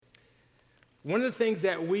One of the things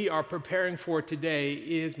that we are preparing for today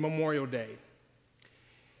is Memorial Day.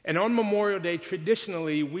 And on Memorial Day,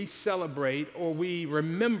 traditionally, we celebrate or we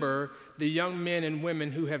remember the young men and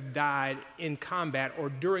women who have died in combat or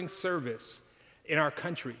during service in our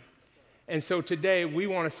country. And so today, we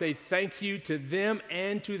want to say thank you to them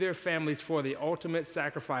and to their families for the ultimate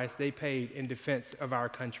sacrifice they paid in defense of our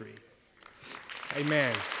country.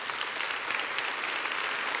 Amen.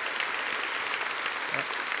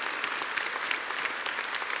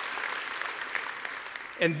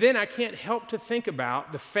 And then I can't help to think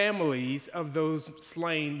about the families of those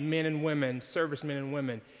slain men and women, servicemen and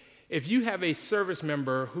women. If you have a service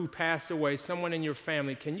member who passed away, someone in your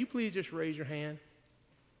family, can you please just raise your hand?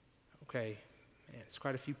 Okay, man, it's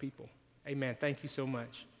quite a few people. Amen, thank you so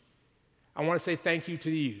much. I want to say thank you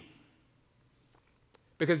to you.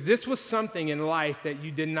 Because this was something in life that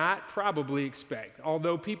you did not probably expect.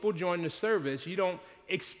 Although people join the service, you don't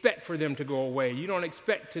expect for them to go away. You don't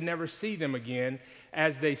expect to never see them again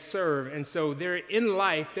as they serve. And so in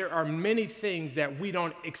life, there are many things that we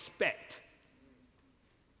don't expect.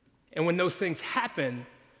 And when those things happen,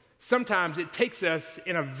 sometimes it takes us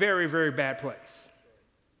in a very, very bad place.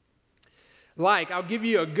 Like, I'll give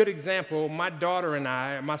you a good example. My daughter and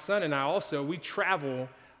I, my son and I also, we travel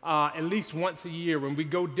at least once a year when we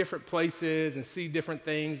go different places and see different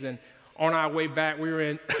things. And on our way back, we were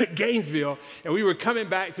in Gainesville, and we were coming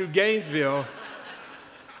back through Gainesville,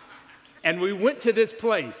 and we went to this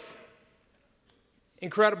place,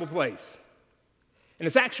 incredible place. And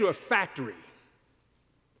it's actually a factory.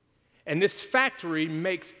 And this factory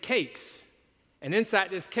makes cakes. And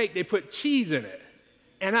inside this cake, they put cheese in it.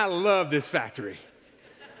 And I love this factory.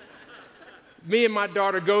 Me and my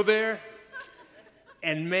daughter go there.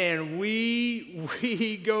 And man,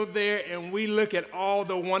 we go there and we look at all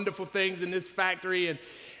the wonderful things in this factory.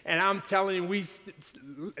 And I'm telling you, we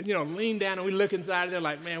lean down and we look inside and they're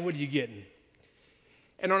like, man, what are you getting?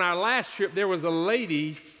 And on our last trip, there was a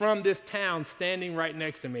lady from this town standing right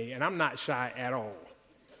next to me. And I'm not shy at all.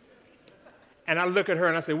 And I look at her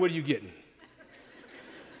and I say, what are you getting?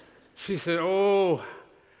 She said, oh,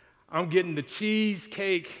 I'm getting the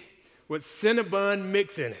cheesecake with Cinnabon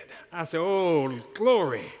mix in it. I said, oh,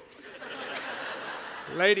 glory.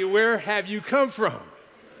 Lady, where have you come from?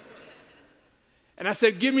 And I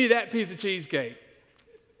said, give me that piece of cheesecake.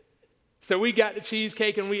 So we got the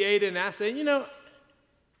cheesecake and we ate it, and I said,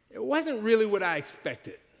 it wasn't really what I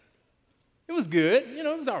expected. It was good,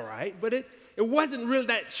 it was all right, but it wasn't really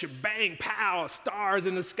that shebang, pow, stars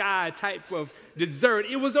in the sky type of dessert.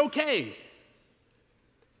 It was okay.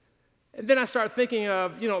 And then I started thinking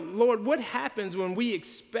of, Lord, what happens when we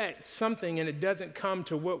expect something and it doesn't come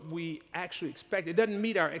to what we actually expect? It doesn't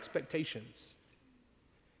meet our expectations.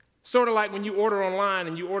 Sort of like when you order online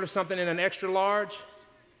and you order something in an extra large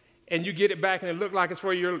and you get it back and it looked like it's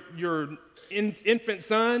for your infant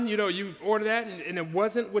son. You order that and it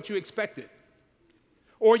wasn't what you expected.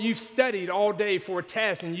 Or you've studied all day for a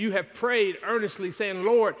test and you have prayed earnestly saying,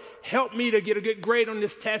 Lord, help me to get a good grade on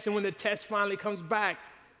this test. And when the test finally comes back,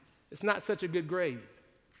 it's not such a good grade.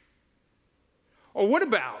 Or what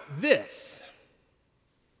about this?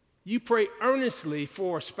 You pray earnestly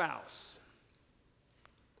for a spouse.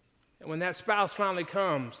 And when that spouse finally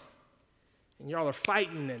comes and y'all are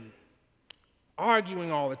fighting and arguing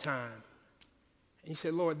all the time, and you say,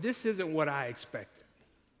 Lord, this isn't what I expected.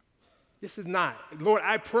 This is not. Lord,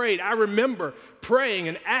 I prayed. I remember praying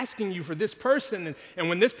and asking you for this person. And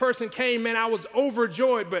when this person came, man, I was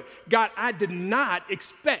overjoyed. But God, I did not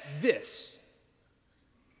expect this.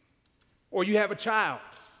 Or you have a child.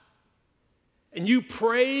 And you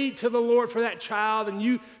prayed to the Lord for that child. And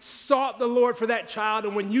you sought the Lord for that child.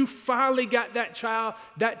 And when you finally got that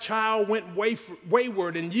child went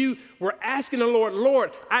wayward. And you were asking the Lord,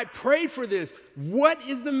 Lord, I prayed for this. What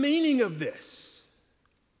is the meaning of this?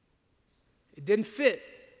 It didn't fit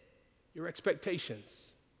your expectations.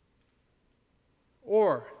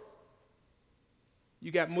 Or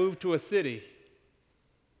you got moved to a city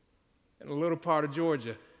in a little part of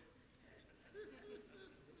Georgia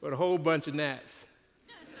with a whole bunch of gnats.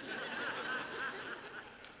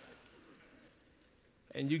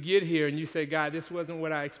 And you get here and you say, God, this wasn't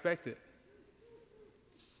what I expected.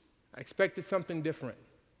 I expected something different.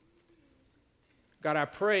 God, I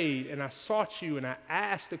prayed and I sought you and I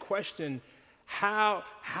asked the question, how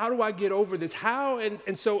do I get over this?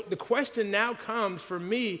 And so the question now comes for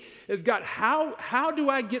me is, God, how do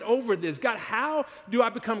I get over this? God, how do I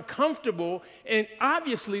become comfortable in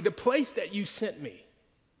obviously the place that you sent me?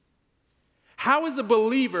 How is a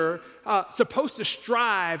believer supposed to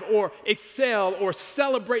strive or excel or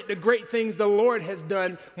celebrate the great things the Lord has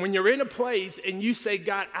done when you're in a place and you say,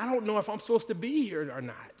 God, I don't know if I'm supposed to be here or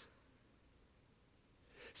not?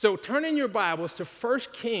 So turn in your Bibles to 1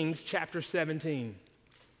 Kings chapter 17.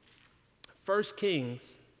 1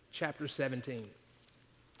 Kings chapter 17.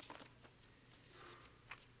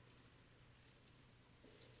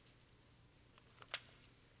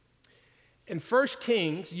 In 1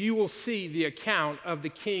 Kings, you will see the account of the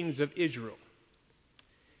kings of Israel.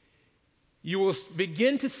 You will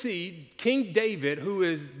begin to see King David, who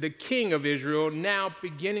is the king of Israel, now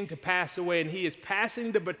beginning to pass away, and he is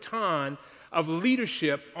passing the baton of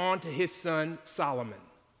leadership on to his son Solomon.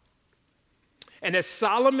 And as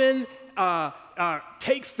Solomon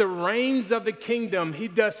takes the reins of the kingdom, he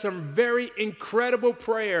does some very incredible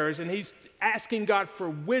prayers, and he's asking God for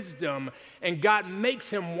wisdom, and God makes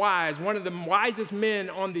him wise, one of the wisest men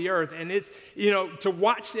on the earth. And it's, to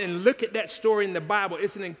watch and look at that story in the Bible,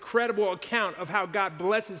 it's an incredible account of how God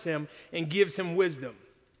blesses him and gives him wisdom.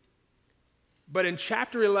 But in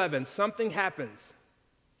chapter 11, something happens.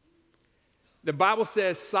 The Bible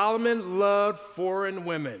says Solomon loved foreign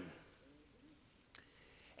women.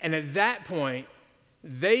 And at that point,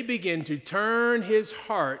 they begin to turn his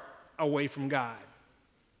heart away from God.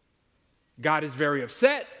 God is very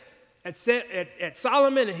upset at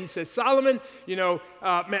Solomon, and he says, Solomon,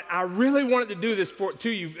 man, I really wanted to do this to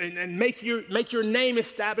you and make your name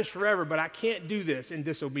established forever, but I can't do this in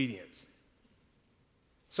disobedience.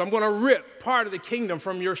 So I'm going to rip part of the kingdom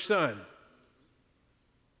from your son.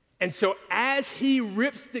 And so as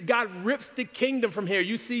God rips the kingdom from here,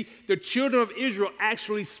 you see the children of Israel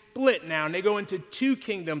actually split now, and they go into two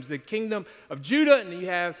kingdoms, the kingdom of Judah, and then you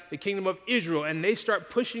have the kingdom of Israel, and they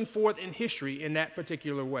start pushing forth in history in that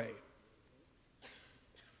particular way.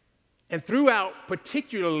 And throughout,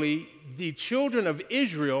 particularly the children of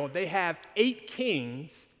Israel, they have 8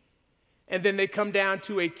 kings, and then they come down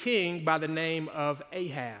to a king by the name of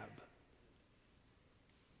Ahab.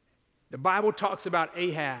 The Bible talks about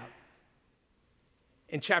Ahab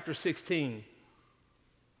in chapter 16.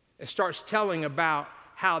 It starts telling about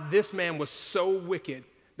how this man was so wicked.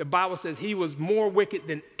 The Bible says he was more wicked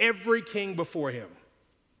than every king before him.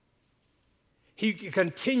 He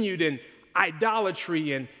continued in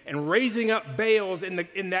idolatry and raising up Baals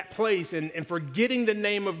in that place and forgetting the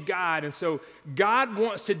name of God. And so God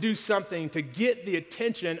wants to do something to get the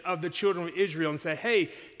attention of the children of Israel and say,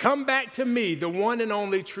 hey, come back to me, the one and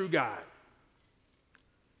only true God.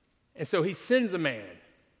 And so he sends a man.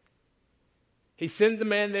 He sends a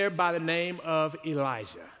man there by the name of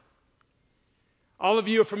Elijah. All of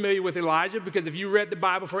you are familiar with Elijah because if you read the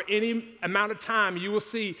Bible for any amount of time, you will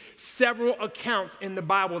see several accounts in the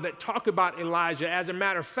Bible that talk about Elijah. As a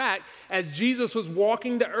matter of fact, as Jesus was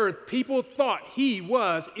walking the earth, people thought he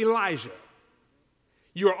was Elijah.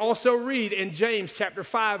 You will also read in James chapter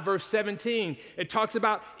 5, verse 17, it talks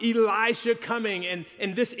about Elisha coming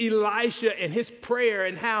and this Elisha and his prayer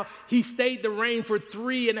and how he stayed the reign for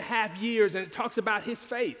 3.5 years, and it talks about his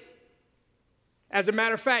faith. As a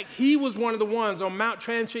matter of fact, he was one of the ones on Mount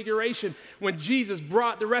Transfiguration when Jesus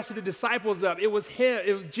brought the rest of the disciples up. It was him,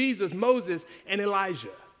 it was Jesus, Moses, and Elijah.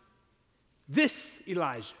 This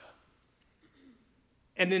Elijah.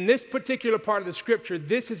 And in this particular part of the scripture,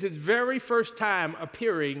 this is his very first time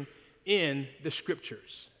appearing in the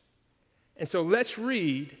scriptures. And so let's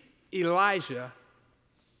read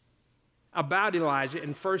about Elijah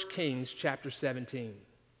in 1 Kings chapter 17.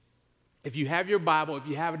 If you have your Bible, if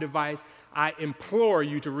you have a device, I implore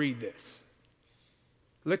you to read this.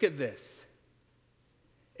 Look at this.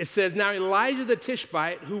 It says, now Elijah the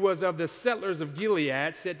Tishbite, who was of the settlers of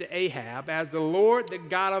Gilead, said to Ahab, as the Lord, the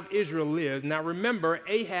God of Israel lives. Now remember,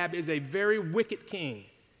 Ahab is a very wicked king.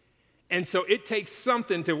 And so it takes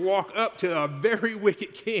something to walk up to a very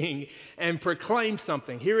wicked king and proclaim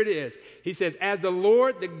something. Here it is. He says, as the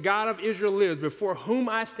Lord, the God of Israel lives, before whom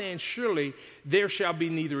I stand, surely there shall be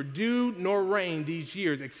neither dew nor rain these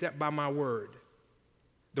years except by my word.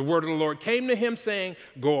 The word of the Lord came to him, saying,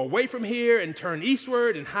 go away from here and turn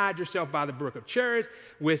eastward and hide yourself by the brook of Cherith,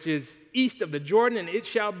 which is east of the Jordan, and it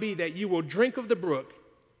shall be that you will drink of the brook,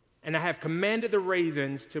 and I have commanded the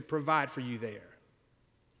ravens to provide for you there.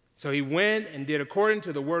 So he went and did according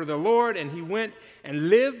to the word of the Lord, and he went and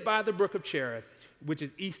lived by the brook of Cherith, which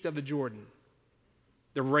is east of the Jordan.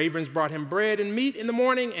 The ravens brought him bread and meat in the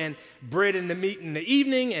morning and bread and the meat in the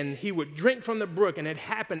evening, and he would drink from the brook. And it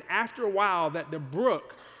happened after a while that the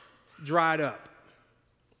brook dried up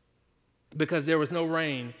because there was no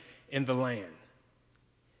rain in the land.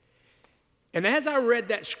 And as I read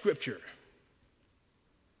that scripture,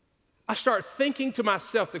 I start thinking to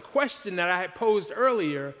myself the question that I had posed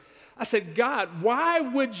earlier. I said, God, why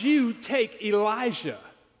would you take Elijah,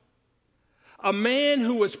 a man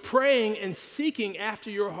who was praying and seeking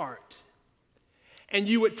after your heart, and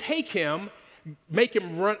you would take him, make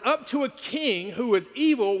him run up to a king who was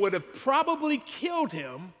evil, would have probably killed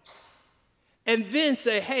him, and then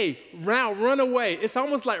say, hey, now run away. It's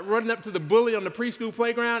almost like running up to the bully on the preschool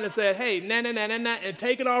playground and saying, hey, na, na, na, na, na, and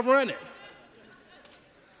taking off running.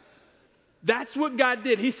 That's what God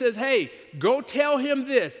did. He says, hey, go tell him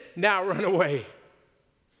this. Now run away.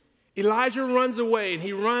 Elijah runs away, and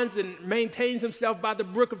he runs and maintains himself by the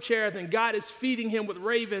brook of Cherith, and God is feeding him with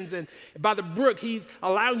ravens, and by the brook, he's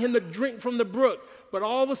allowing him to drink from the brook. But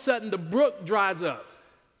all of a sudden, the brook dries up.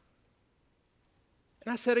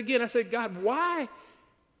 And I said, God, why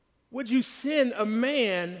would you send a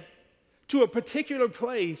man to a particular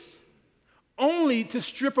place only to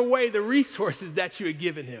strip away the resources that you had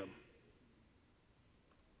given him?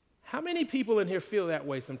 How many people in here feel that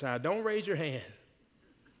way sometimes? Don't raise your hand.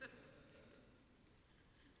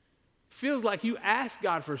 Feels like you asked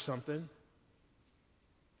God for something,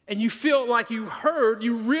 and you feel like you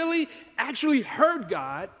really actually heard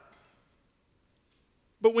God,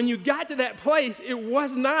 but when you got to that place, it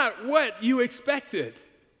was not what you expected.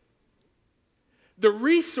 The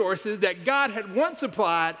resources that God had once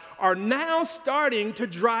supplied are now starting to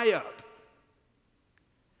dry up.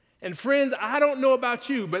 And friends, I don't know about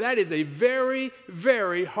you, but that is a very,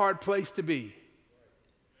 very hard place to be.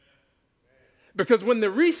 Because when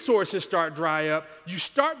the resources start dry up, you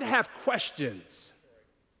start to have questions.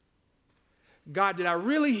 God, did I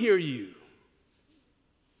really hear you?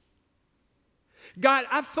 God,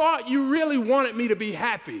 I thought you really wanted me to be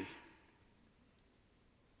happy.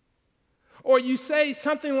 Or you say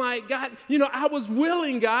something like, God, I was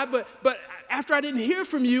willing, God, but after I didn't hear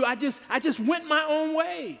from you, I just went my own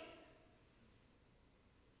way.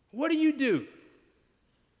 What do you do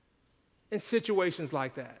in situations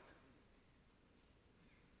like that?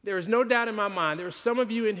 There is no doubt in my mind, there are some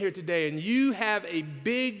of you in here today, and you have a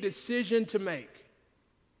big decision to make.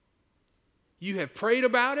 You have prayed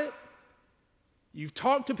about it. You've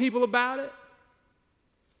talked to people about it.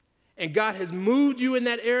 And God has moved you in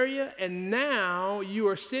that area, and now you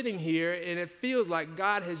are sitting here, and it feels like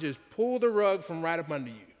God has just pulled the rug from right up under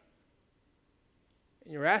you.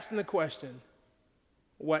 And you're asking the question,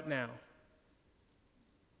 what now?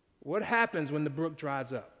 What happens when the brook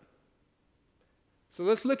dries up? So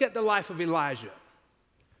let's look at the life of Elijah.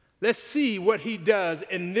 Let's see what he does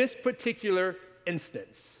in this particular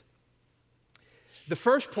instance. The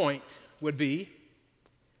first point would be,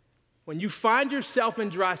 when you find yourself in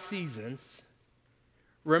dry seasons,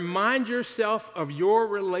 remind yourself of your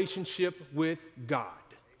relationship with God.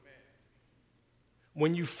 Amen.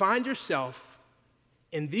 When you find yourself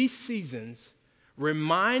in these seasons,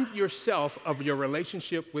 remind yourself of your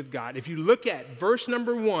relationship with God. If you look at verse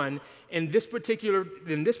number 1 in this particular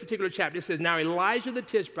chapter, it says, now Elijah the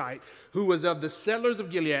Tishbite, who was of the settlers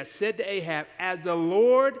of Gilead, said to Ahab, as the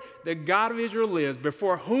Lord, the God of Israel lives,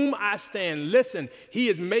 before whom I stand. Listen, he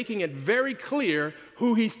is making it very clear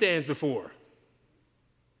who he stands before.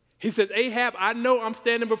 He says, Ahab, I know I'm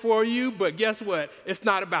standing before you, but guess what? It's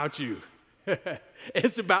not about you.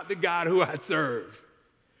 It's about the God who I serve.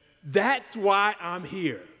 That's why I'm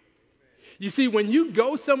here. You see, when you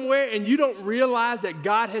go somewhere and you don't realize that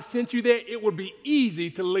God has sent you there, it would be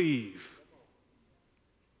easy to leave.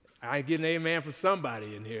 I get an amen from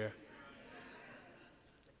somebody in here.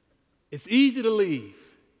 It's easy to leave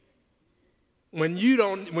when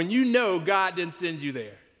you know God didn't send you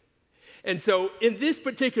there. And so in this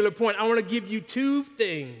particular point, I want to give you two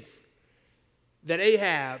things that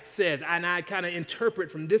Ahab says, and I kind of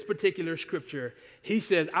interpret from this particular scripture. He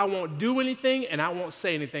says, I won't do anything and I won't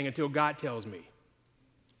say anything until God tells me.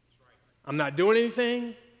 I'm not doing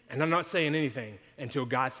anything and I'm not saying anything until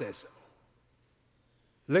God says so.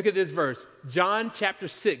 Look at this verse, John chapter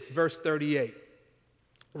 6, verse 38.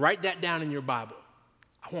 Write that down in your Bible.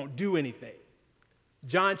 I won't do anything.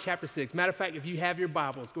 John chapter 6. Matter of fact, if you have your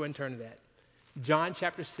Bibles, go ahead and turn to that. John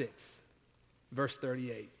chapter 6, verse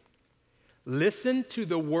 38. Listen to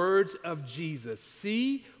the words of Jesus.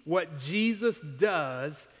 See what Jesus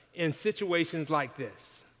does in situations like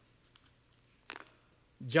this.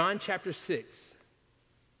 John chapter 6,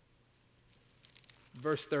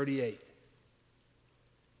 verse 38.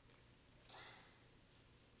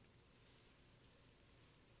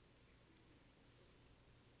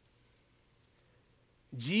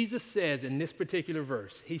 Jesus says in this particular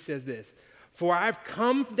verse, he says this, for I've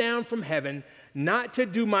come down from heaven not to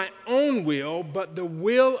do my own will, but the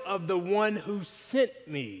will of the one who sent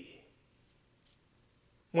me.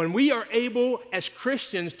 When we are able as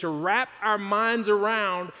Christians to wrap our minds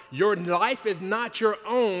around, your life is not your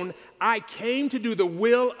own, I came to do the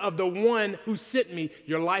will of the one who sent me,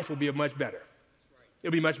 your life will be much better.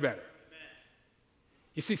 It'll be much better.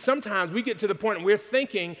 You see, sometimes we get to the point where we're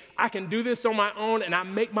thinking, I can do this on my own, and I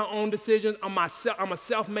make my own decisions. I'm a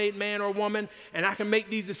self-made man or woman, and I can make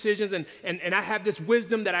these decisions, and I have this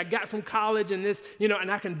wisdom that I got from college, and this,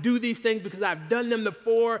 and I can do these things because I've done them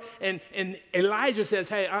before. And Elijah says,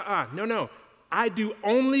 hey, no. I do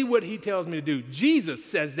only what he tells me to do. Jesus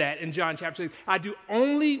says that in John chapter 6. I do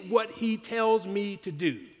only what he tells me to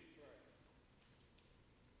do.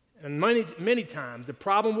 And many times, the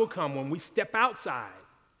problem will come when we step outside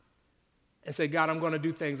and say, God, I'm going to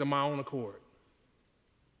do things on my own accord.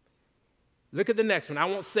 Look at the next one. I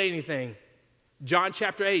won't say anything. John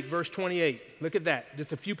chapter 8, verse 28. Look at that,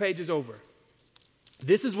 just a few pages over.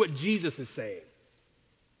 This is what Jesus is saying.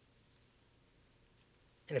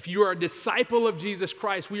 And if you are a disciple of Jesus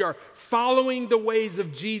Christ, we are following the ways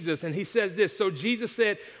of Jesus. And he says this, so Jesus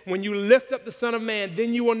said, when you lift up the Son of Man,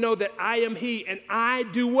 then you will know that I am he, and I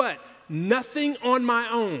do what? Nothing on my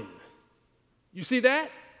own. You see that?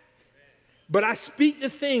 But I speak the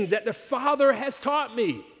things that the Father has taught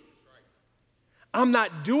me. I'm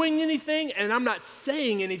not doing anything and I'm not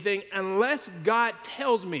saying anything unless God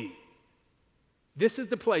tells me. This is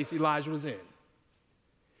the place Elijah was in.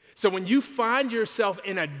 So when you find yourself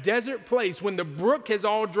in a desert place, when the brook has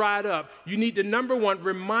all dried up, you need to, number one,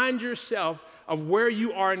 remind yourself of where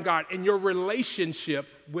you are in God and your relationship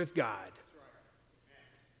with God.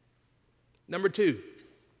 Number two,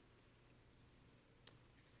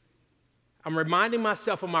 I'm reminding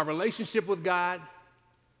myself of my relationship with God,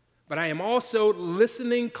 but I am also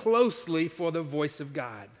listening closely for the voice of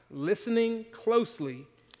God. Listening closely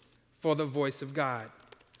for the voice of God.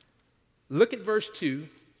 Look at verse 2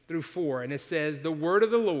 through 4, and it says, the word of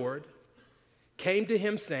the Lord came to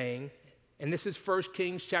him saying, and this is 1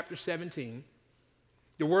 Kings chapter 17,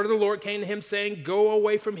 the word of the Lord came to him saying, go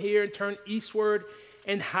away from here and turn eastward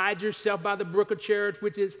and hide yourself by the brook of Cherith,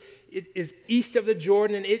 which is east of the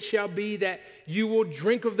Jordan, and it shall be that you will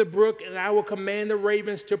drink of the brook, and I will command the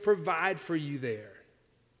ravens to provide for you there.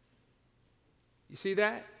 You see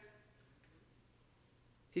that?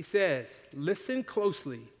 He says, listen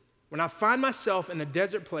closely. When I find myself in a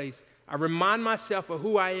desert place, I remind myself of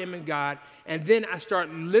who I am in God, and then I start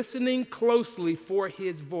listening closely for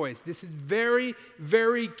his voice. This is very,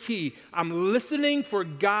 very key. I'm listening for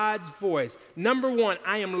God's voice. Number one,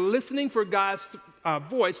 I am listening for God's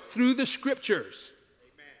voice through the scriptures.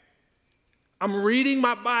 Amen. I'm reading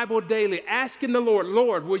my Bible daily, asking the Lord,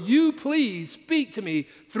 Lord, will you please speak to me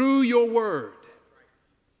through your word?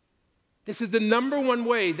 This is the number one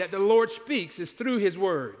way that the Lord speaks, is through his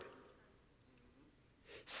word.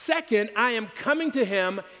 Second, I am coming to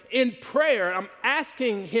him in prayer. I'm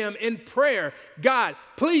asking him in prayer, God,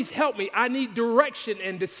 please help me. I need direction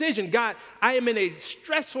and decision. God, I am in a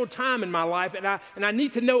stressful time in my life, and I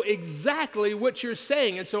need to know exactly what you're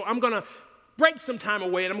saying. And so I'm going to break some time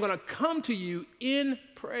away, and I'm going to come to you in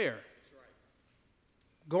prayer.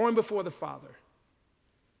 Going before the Father.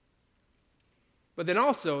 But then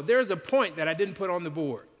also, there's a point that I didn't put on the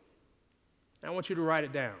board. I want you to write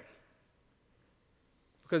it down.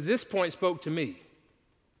 Because this point spoke to me.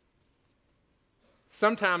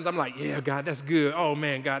 Sometimes I'm like, yeah, God, that's good. Oh,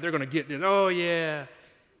 man, God, they're going to get this. Oh, yeah.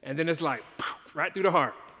 And then it's like, right through the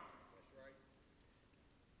heart.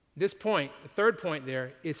 This point, the third point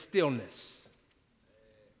there, is stillness.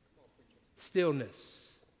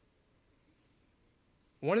 Stillness.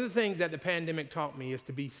 One of the things that the pandemic taught me is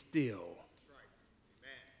to be still.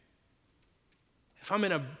 If I'm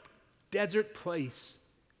in a desert place,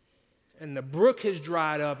 and the brook has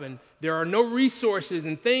dried up, and there are no resources,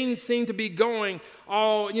 and things seem to be going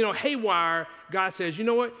all, haywire, God says, you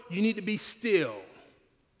know what? You need to be still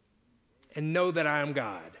and know that I am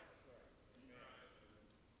God.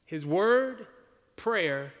 His word,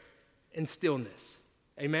 prayer, and stillness.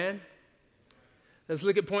 Amen? Let's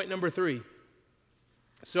look at point number 3.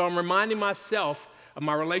 So I'm reminding myself of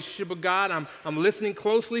my relationship with God. I'm listening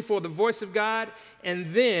closely for the voice of God,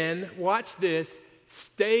 and then, watch this,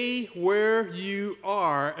 stay where you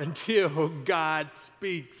are until God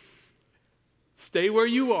speaks. Stay where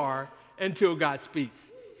you are until God speaks.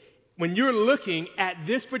 When you're looking at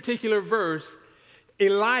this particular verse,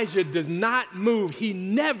 Elijah does not move. He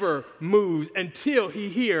never moves until he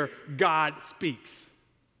hears God speaks.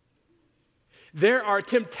 There are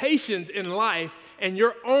temptations in life and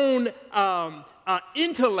your own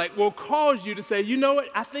intellect will cause you to say, you know what,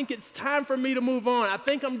 I think it's time for me to move on. I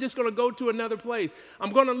think I'm just going to go to another place.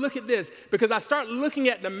 I'm going to look at this, because I start looking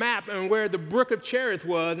at the map and where the Brook of Cherith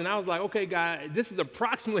was, and I was like, okay, God, this is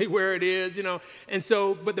approximately where it is, And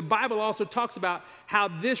so, but the Bible also talks about how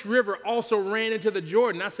this river also ran into the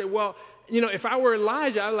Jordan. I said, well, if I were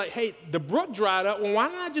Elijah, I'd be like, hey, the brook dried up. Well, why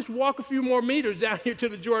don't I just walk a few more meters down here to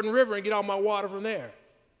the Jordan River and get all my water from there?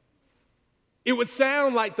 It would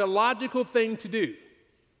sound like the logical thing to do.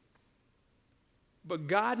 But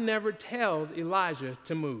God never tells Elijah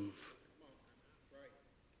to move.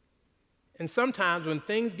 And sometimes when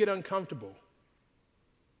things get uncomfortable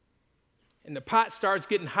and the pot starts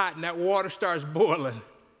getting hot and that water starts boiling,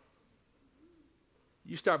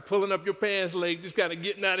 you start pulling up your pants leg, just kind of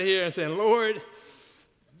getting out of here and saying, Lord,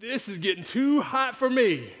 this is getting too hot for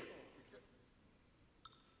me.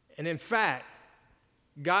 And in fact,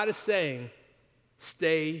 God is saying,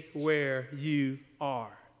 stay where you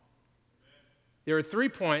are. There are 3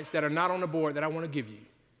 points that are not on the board that I want to give you.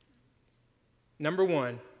 Number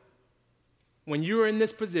 1, when you are in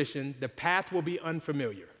this position, the path will be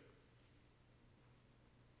unfamiliar.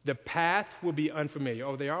 The path will be unfamiliar.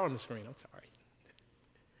 Oh, they are on the screen. I'm sorry.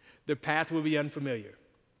 The path will be unfamiliar.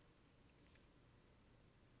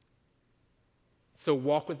 So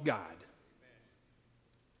walk with God.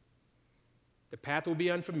 The path will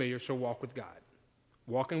be unfamiliar, so walk with God.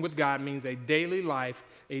 Walking with God means a daily life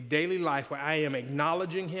where I am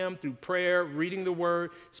acknowledging Him through prayer, reading the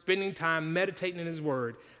Word, spending time meditating in His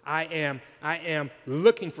Word. I am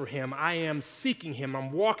looking for Him. I am seeking Him.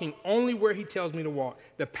 I'm walking only where He tells me to walk.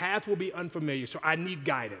 The path will be unfamiliar, so I need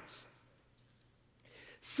guidance.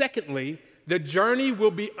 Secondly, the journey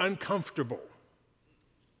will be uncomfortable.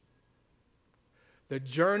 The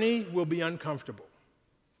journey will be uncomfortable.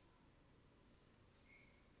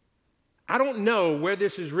 I don't know where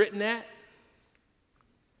this is written at.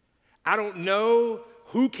 I don't know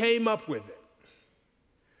who came up with it.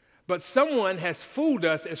 But someone has fooled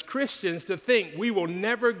us as Christians to think we will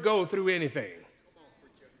never go through anything.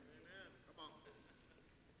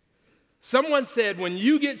 Someone said, when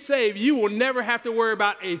you get saved, you will never have to worry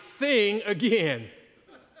about a thing again.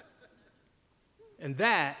 And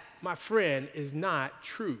that, my friend, is not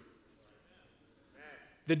true.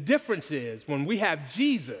 The difference is when we have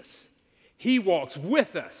Jesus, He walks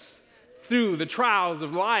with us through the trials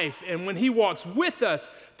of life. And when He walks with us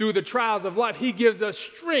through the trials of life, He gives us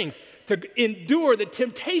strength to endure the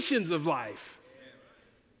temptations of life.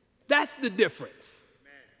 That's the difference.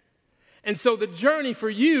 And so the journey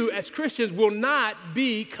for you as Christians will not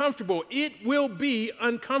be comfortable. It will be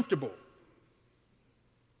uncomfortable.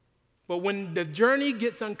 But when the journey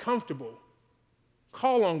gets uncomfortable,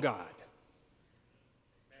 call on God.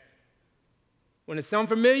 When it's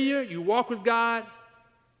unfamiliar, you walk with God.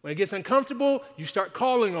 When it gets uncomfortable, you start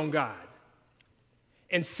calling on God.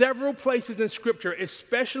 In several places in Scripture,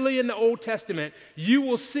 especially in the Old Testament, you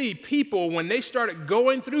will see people, when they started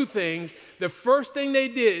going through things, the first thing they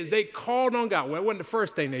did is they called on God. Well, it wasn't the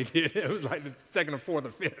first thing they did. It was like the second or fourth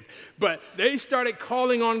or fifth. But they started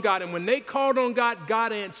calling on God, and when they called on God,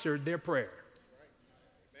 God answered their prayer.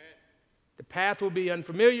 The path will be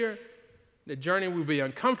unfamiliar. The journey will be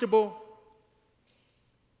uncomfortable.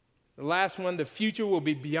 The last one, the future will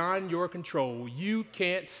be beyond your control. You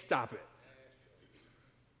can't stop it.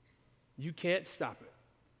 You can't stop it.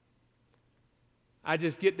 I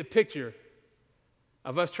just get the picture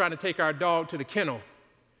of us trying to take our dog to the kennel,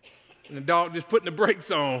 and the dog just putting the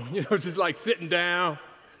brakes on, just like sitting down.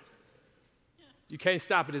 You can't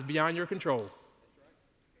stop it. It's beyond your control.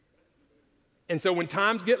 And so when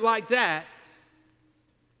times get like that,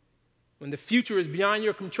 when the future is beyond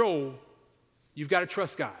your control, you've got to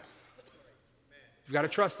trust God. You've got to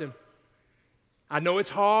trust Him. I know it's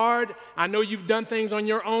hard. I know you've done things on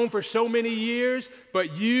your own for so many years,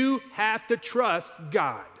 but you have to trust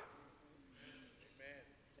God.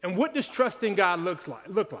 And what does trusting God look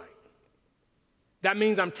like? That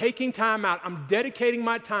means I'm taking time out. I'm dedicating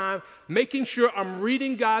my time, making sure I'm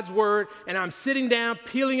reading God's Word, and I'm sitting down,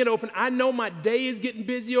 peeling it open. I know my day is getting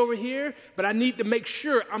busy over here, but I need to make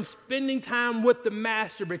sure I'm spending time with the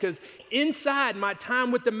Master, because inside my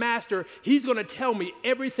time with the Master, He's going to tell me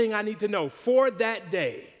everything I need to know for that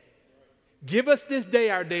day. Give us this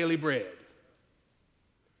day our daily bread.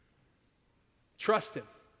 Trust Him.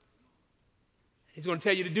 He's going to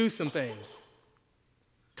tell you to do some things.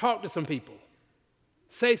 Talk to some people.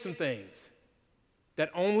 Say some things that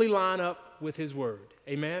only line up with His Word.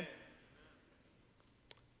 Amen?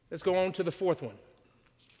 Let's go on to the fourth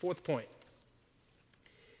point.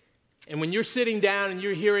 And when you're sitting down and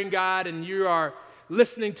you're hearing God and you are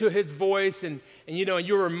listening to his voice and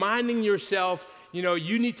you're reminding yourself,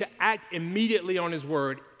 you need to act immediately on his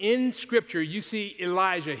word. In Scripture, you see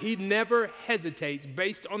Elijah. He never hesitates,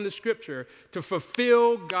 based on the Scripture, to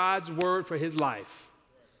fulfill God's word for his life.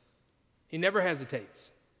 He never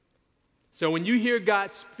hesitates. So when you hear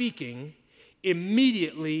God speaking,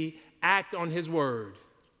 immediately act on his word.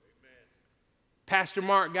 Amen. Pastor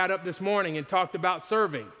Mark got up this morning and talked about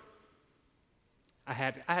serving. I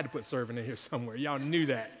had to put serving in here somewhere. Y'all knew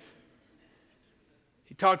that.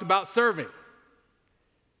 He talked about serving.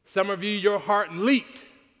 Some of you, your heart leaped.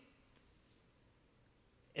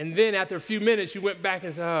 And then after a few minutes, you went back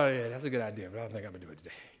and said, oh, yeah, that's a good idea, but I don't think I'm going to do it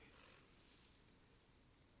today.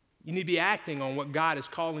 You need to be acting on what God is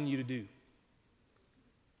calling you to do.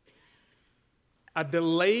 A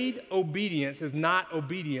delayed obedience is not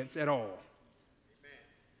obedience at all. Amen.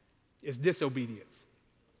 It's disobedience.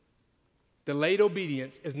 Delayed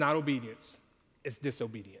obedience is not obedience. It's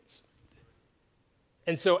disobedience.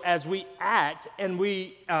 And so as we act and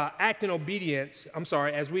we act in obedience,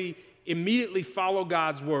 as we immediately follow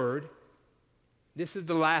God's word, this is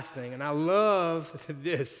the last thing, and I love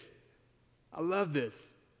this. I love this.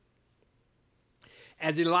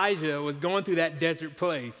 As Elijah was going through that desert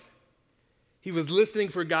place, he was listening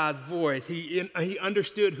for God's voice. He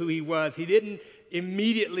understood who he was. He didn't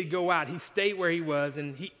immediately go out. He stayed where he was,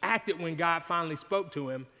 and he acted when God finally spoke to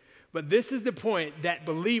him. But this is the point that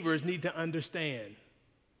believers need to understand.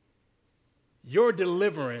 Your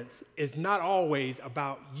deliverance is not always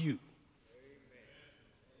about you.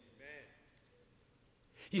 Amen.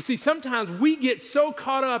 You see, sometimes we get so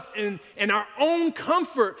caught up in our own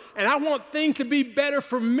comfort, and I want things to be better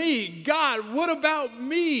for me. God, what about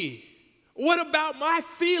me? What about my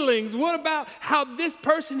feelings? What about how this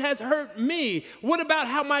person has hurt me? What about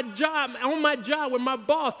how on my job when my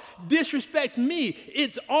boss disrespects me?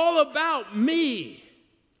 It's all about me.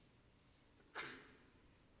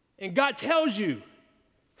 And God tells you,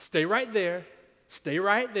 stay right there, stay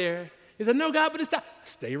right there. He said, no, God, but it's time.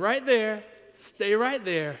 Stay right there, stay right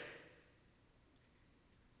there.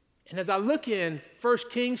 And as I look in 1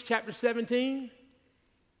 Kings chapter 17,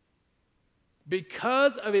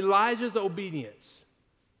 because of Elijah's obedience,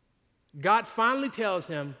 God finally tells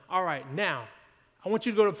him, all right, now, I want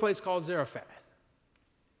you to go to a place called Zarephath.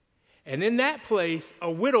 And in that place,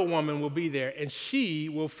 a widow woman will be there, and she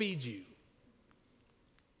will feed you.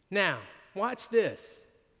 Now, watch this.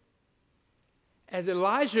 As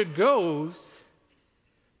Elijah goes,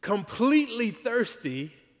 completely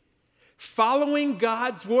thirsty, following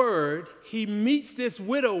God's word, he meets this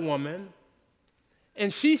widow woman,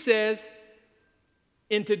 and she says,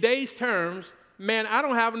 in today's terms, man, I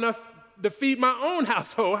don't have enough to feed my own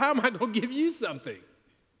household. How am I going to give you something?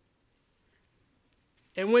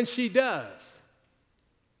 And when she does,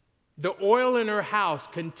 the oil in her house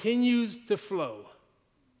continues to flow.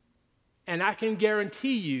 And I can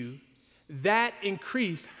guarantee you that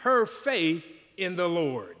increased her faith in the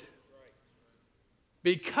Lord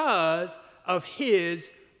because of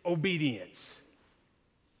his obedience.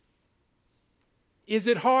 Is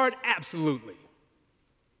it hard? Absolutely.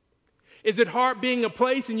 Is it hard being a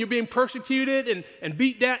place and you're being persecuted and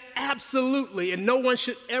beat down? Absolutely. And no one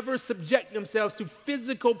should ever subject themselves to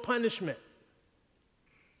physical punishment.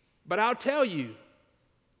 But I'll tell you,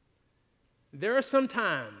 there are some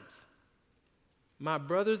times, my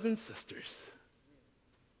brothers and sisters,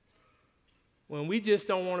 when we just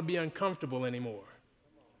don't want to be uncomfortable anymore.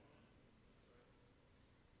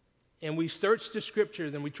 And we search the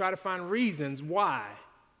scriptures and we try to find reasons why.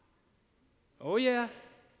 Oh, yeah.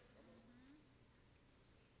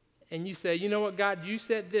 And you say, you know what, God, you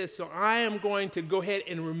said this, so I am going to go ahead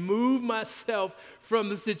and remove myself from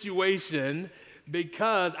the situation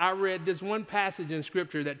because I read this one passage in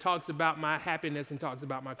Scripture that talks about my happiness and talks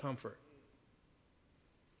about my comfort.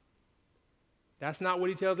 That's not what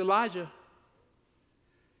he tells Elijah.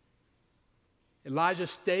 Elijah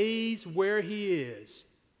stays where he is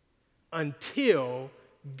until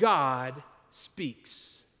God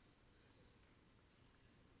speaks.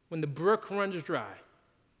 When the brook runs dry,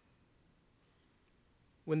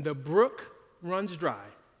 when the brook runs dry,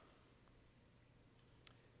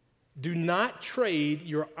 do not trade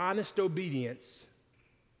your honest obedience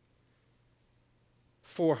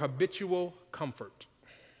for habitual comfort.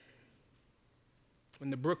 When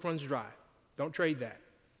the brook runs dry, don't trade that.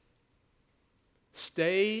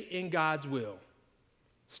 Stay in God's will.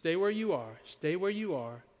 Stay where you are. Stay where you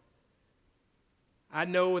are. I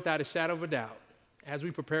know without a shadow of a doubt, as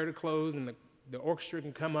we prepare to close and the orchestra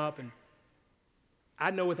can come up, and I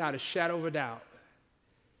know without a shadow of a doubt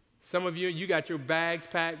Some of you, you got your bags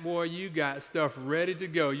packed, boy. You got stuff ready to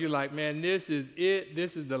go. You're like, man, this is it.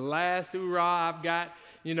 This is the last hoorah. I've got,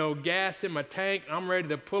 gas in my tank. I'm ready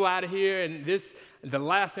to pull out of here. And the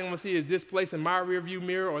last thing I'm going to see is this place in my rearview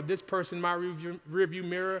mirror or this person in my rearview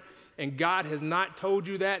mirror. And God has not told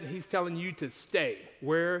you that, and he's telling you to stay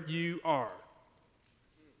where you are.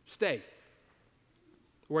 Stay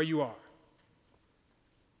where you are.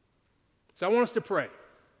 So I want us to pray.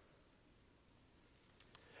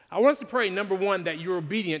 I want us to pray, number one, that you're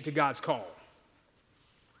obedient to God's call.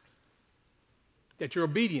 That you're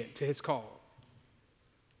obedient to his call.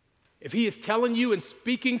 If he is telling you and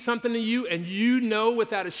speaking something to you, and you know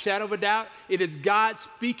without a shadow of a doubt it is God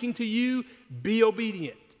speaking to you, be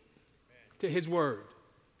obedient to his word.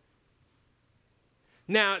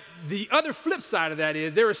 Now, the other flip side of that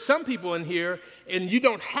is there are some people in here and you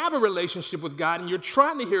don't have a relationship with God and you're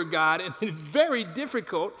trying to hear God and it's very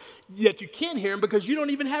difficult, yet you can't hear him because you don't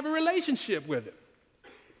even have a relationship with him.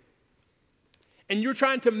 And you're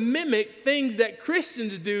trying to mimic things that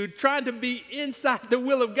Christians do, trying to be inside the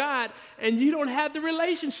will of God, and you don't have the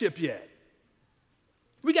relationship yet.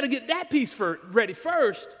 We got to get that piece ready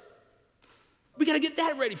first. We got to get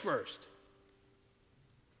that ready first.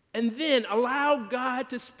 And then allow God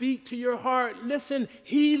to speak to your heart. Listen,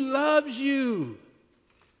 he loves you.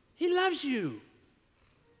 He loves you.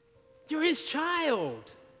 You're his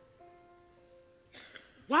child.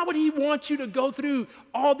 Why would he want you to go through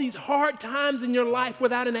all these hard times in your life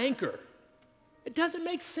without an anchor? It doesn't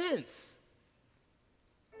make sense.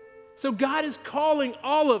 So God is calling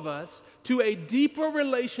all of us to a deeper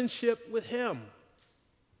relationship with him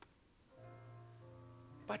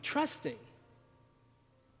by trusting.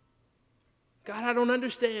 God, I don't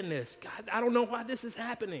understand this. God, I don't know why this is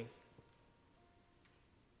happening.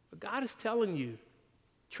 But God is telling you,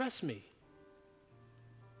 trust me.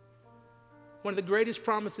 One of the greatest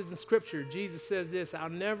promises in Scripture, Jesus says this, I'll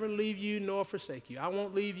never leave you nor forsake you. I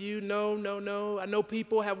won't leave you, no. I know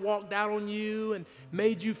people have walked out on you and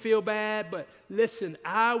made you feel bad, but listen,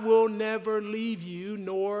 I will never leave you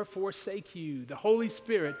nor forsake you. The Holy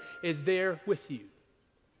Spirit is there with you.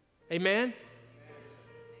 Amen?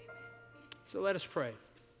 So let us pray.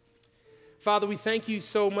 Father, we thank you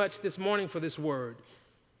so much this morning for this word.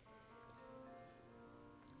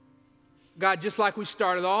 God, just like we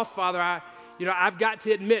started off, Father, I've got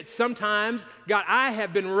to admit, sometimes, God, I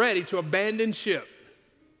have been ready to abandon ship.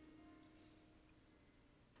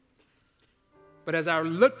 But as I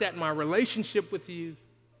looked at my relationship with you,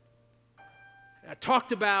 I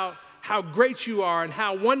talked about how great you are and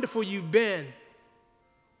how wonderful you've been.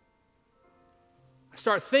 I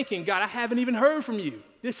start thinking, God, I haven't even heard from you.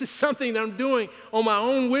 This is something that I'm doing on my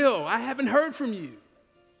own will. I haven't heard from you.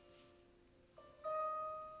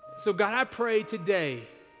 So, God, I pray today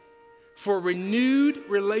for renewed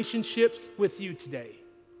relationships with you today.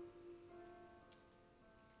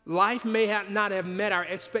 Life may not have met our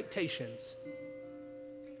expectations,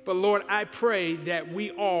 but Lord, I pray that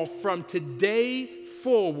we all from today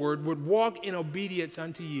forward would walk in obedience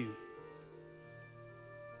unto you.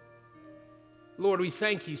 Lord, we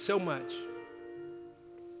thank you so much.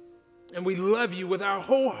 And we love you with our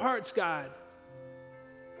whole hearts, God.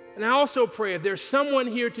 And I also pray if there's someone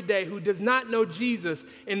here today who does not know Jesus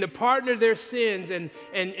and the pardon of their sins and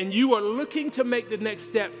you are looking to make the next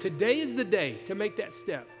step, today is the day to make that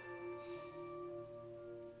step.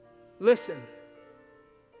 Listen,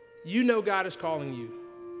 you know God is calling you.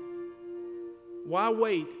 Why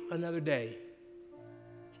wait another day?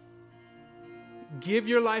 Give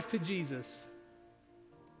your life to Jesus.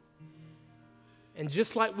 And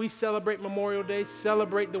just like we celebrate Memorial Day,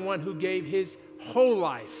 celebrate the one who gave his whole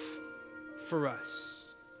life for us.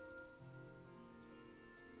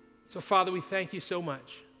 So, Father, we thank you so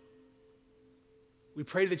much. We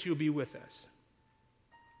pray that you'll be with us.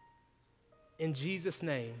 In Jesus'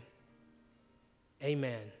 name,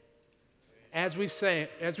 amen. As we stand,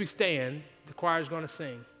 the choir is going to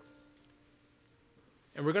sing.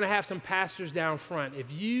 And we're going to have some pastors down front.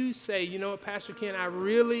 If you say, you know what, Pastor Ken, I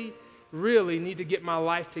really need to get my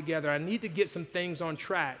life together. I need to get some things on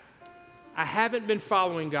track. I haven't been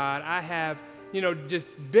following God. I have, just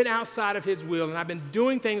been outside of his will, and I've been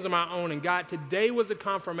doing things on my own, and God, today was a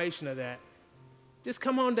confirmation of that. Just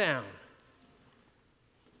come on down.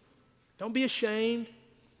 Don't be ashamed.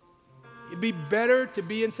 It'd be better to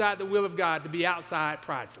be inside the will of God, to be outside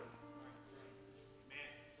prideful.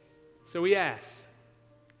 So we ask,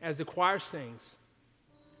 as the choir sings,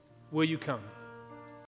 will you come?